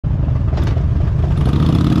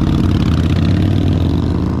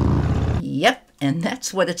And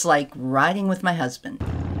that's what it's like riding with my husband.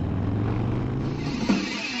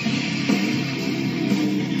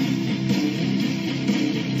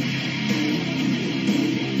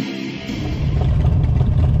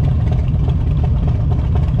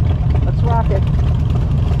 Let's rock it.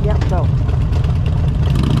 Yep, go.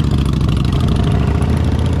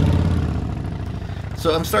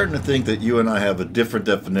 So I'm starting to think that you and I have a different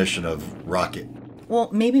definition of rocket. Well,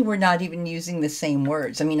 maybe we're not even using the same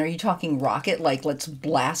words. I mean, are you talking rocket, like let's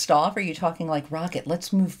blast off? Or are you talking like rocket,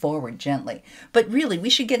 let's move forward gently? But really, we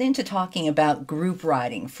should get into talking about group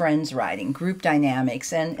riding, friends riding, group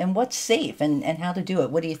dynamics, and what's safe and how to do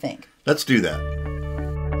it. What do you think? Let's do that.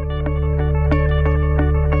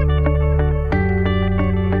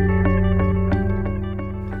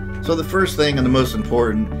 So the first thing and the most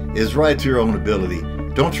important is ride to your own ability.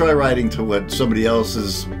 Don't try riding to what somebody else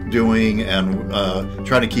is doing and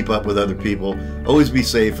trying to keep up with other people. Always be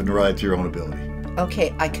safe and ride to your own ability.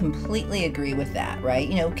 Okay, I completely agree with that, right?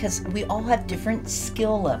 You know, because we all have different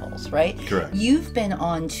skill levels, right? Correct. You've been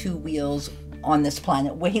on two wheels on this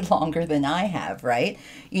planet way longer than I have, right?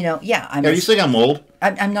 You know, yeah. Are you saying I'm old?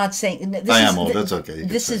 I'm not saying... I am old, that's okay.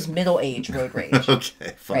 This is middle-age road rage.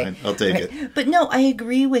 Okay, fine, right? I'll take it. But no, I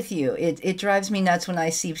agree with you. It drives me nuts when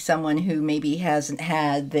I see someone who maybe hasn't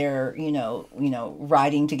had their, you know,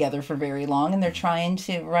 riding together for very long, and they're trying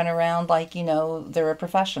to run around like, you know, they're a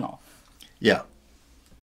professional. Yeah.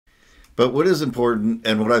 But what is important,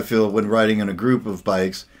 and what I feel when riding in a group of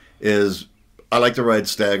bikes, is I like to ride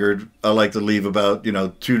staggered. I like to leave about, 2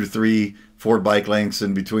 to 3, 4 bike lengths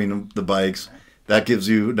in between the bikes. That gives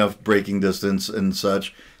you enough braking distance and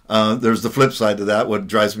such. There's the flip side to that. What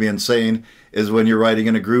drives me insane is when you're riding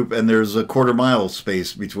in a group and there's a quarter-mile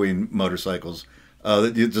space between motorcycles.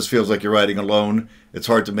 It just feels like you're riding alone. It's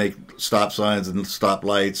hard to make stop signs and stop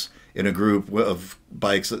lights in a group of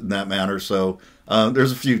bikes in that manner. So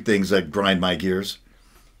there's a few things that grind my gears.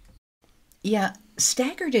 Yeah.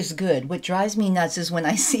 Staggered is good. What drives me nuts is when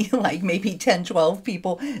I see like maybe 10, 12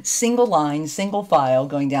 people, single line, single file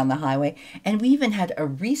going down the highway. And we even had a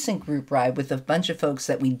recent group ride with a bunch of folks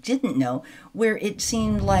that we didn't know, where it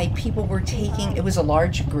seemed like people were taking, it was a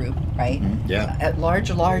large group, right? Yeah. A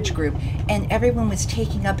large group. And everyone was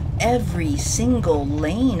taking up every single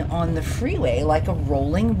lane on the freeway like a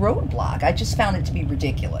rolling roadblock. I just found it to be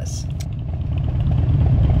ridiculous.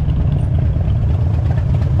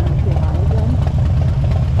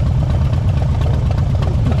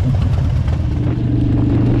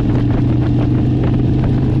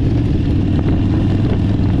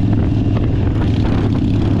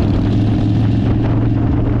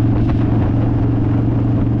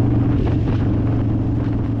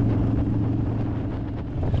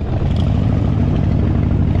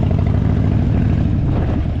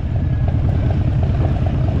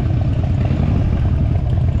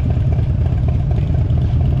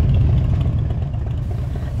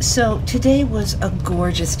 So today was a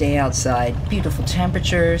gorgeous day outside, beautiful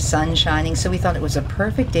temperature, sun shining, so we thought it was a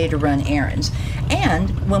perfect day to run errands.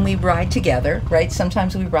 And when we ride together, right,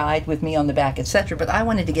 sometimes we ride with me on the back, etc., but I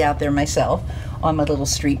wanted to get out there myself on my little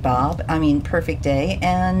street bob. I mean, perfect day.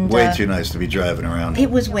 And way too nice to be driving around.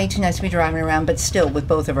 It was way too nice to be driving around, but still, with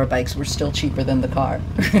both of our bikes, we're still cheaper than the car.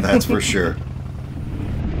 That's for sure.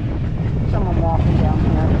 Someone walking down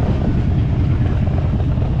here.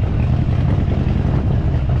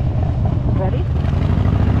 Ready?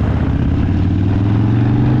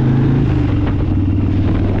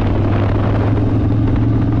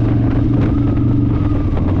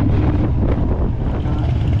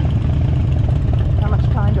 How much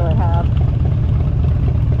time do I have?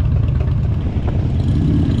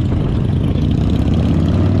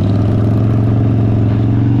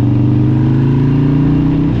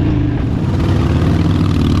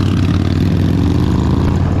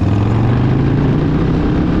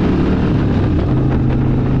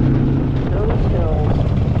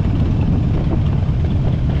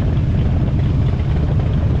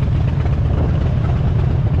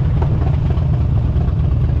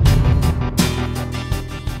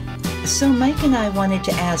 So Mike and I wanted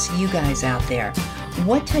to ask you guys out there,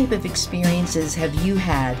 what type of experiences have you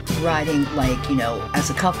had riding, like, you know,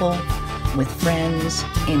 as a couple, with friends,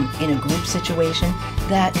 in a group situation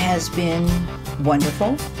that has been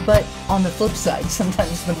wonderful, but on the flip side,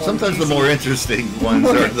 sometimes the more interesting ones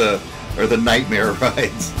are the nightmare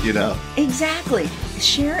rides, you know. Exactly.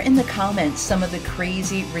 Share in the comments some of the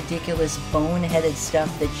crazy, ridiculous, boneheaded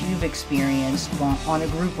stuff that you've experienced on a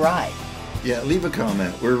group ride. Yeah, leave a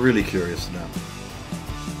comment. We're really curious to know.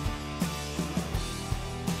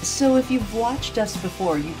 So if you've watched us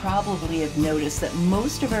before, you probably have noticed that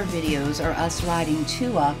most of our videos are us riding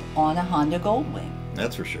 2-up on a Honda Goldwing.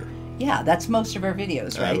 That's for sure. Yeah, that's most of our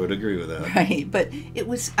videos, right? I would agree with that. Right, but it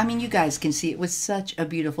was, I mean, you guys can see it was such a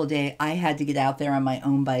beautiful day. I had to get out there on my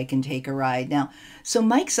own bike and take a ride. Now, so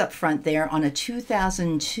Mike's up front there on a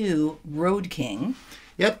 2002 Road King.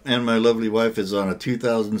 Yep, and my lovely wife is on a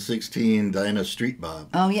 2016 Dyna Street Bob.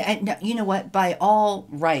 Oh, yeah, and you know what? By all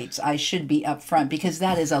rights, I should be up front because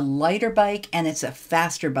that is a lighter bike and it's a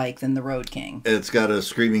faster bike than the Road King. It's got a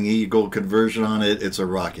Screaming Eagle conversion on it. It's a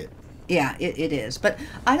rocket. Yeah, it is. But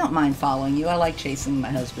I don't mind following you. I like chasing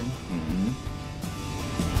my husband. Mm-hmm.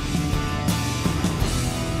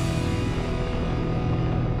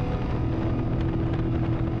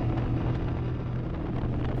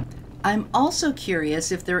 I'm also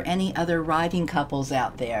curious if there are any other riding couples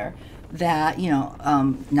out there that, you know,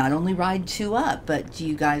 not only ride 2-up, but do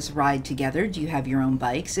you guys ride together? Do you have your own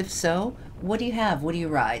bikes? If so, what do you have? What do you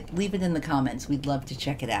ride? Leave it in the comments. We'd love to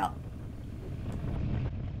check it out.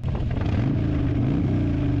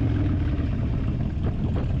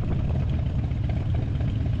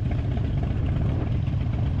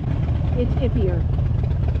 It's hippier.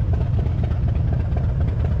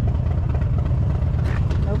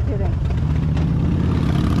 No kidding.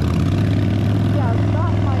 Yeah, it's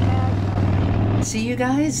not my Magna. See you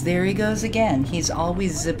guys? There he goes again. He's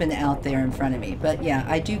always zipping out there in front of me. But yeah,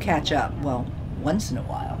 I do catch up. Well, once in a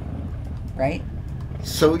while. Right?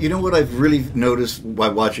 So, you know what I've really noticed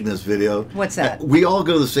while watching this video? What's that? We all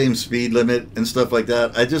go the same speed limit and stuff like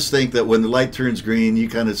that. I just think that when the light turns green, you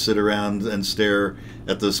kind of sit around and stare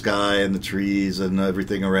at the sky and the trees and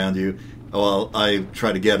everything around you. Well, I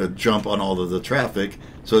try to get a jump on all of the traffic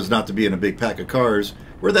so as not to be in a big pack of cars,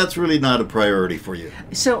 where that's really not a priority for you.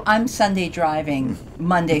 So I'm Sunday driving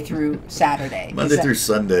Monday through Saturday. Monday through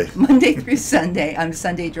Sunday. Monday through Sunday. I'm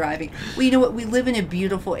Sunday driving. Well, you know what? We live in a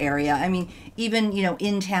beautiful area. I mean, even, you know,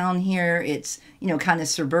 in town here, it's, you know, kind of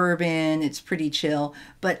suburban. It's pretty chill.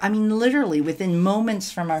 But I mean, literally within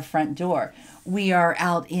moments from our front door, we are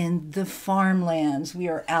out in the farmlands. We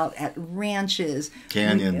are out at ranches.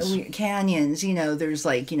 Canyons. Canyons. You know, there's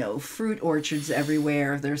like, you know, fruit orchards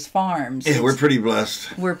everywhere. There's farms. Yeah, we're pretty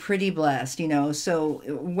blessed. We're pretty blessed, you know. So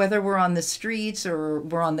whether we're on the streets or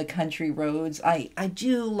we're on the country roads, I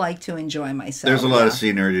do like to enjoy myself. There's a lot of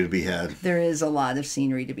scenery to be had. There is a lot of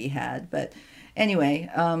scenery to be had. But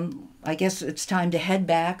anyway, I guess it's time to head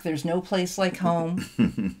back. There's no place like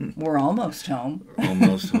home. We're almost home.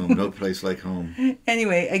 Almost home. No place like home.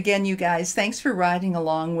 Anyway, again, you guys, thanks for riding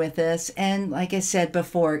along with us. And like I said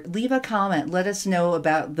before, leave a comment. Let us know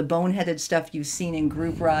about the boneheaded stuff you've seen in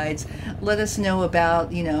group rides. Let us know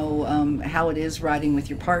about, you know, how it is riding with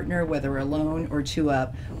your partner, whether alone or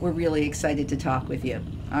 2-up. We're really excited to talk with you.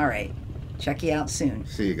 All right. Check you out soon.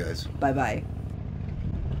 See you guys. Bye-bye.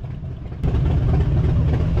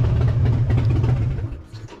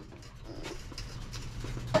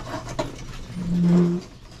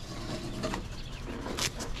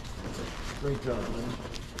 Great job, man.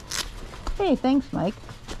 Hey, thanks, Mike.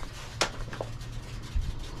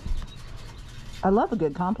 I love a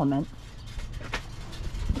good compliment.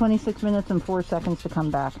 26 minutes and 4 seconds to come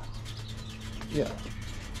back. Yeah.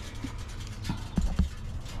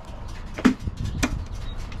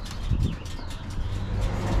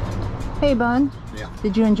 Hey, Bun. Yeah.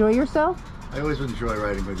 Did you enjoy yourself? I always enjoy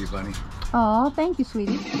riding with you, Bunny. Aw, thank you,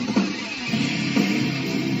 sweetie.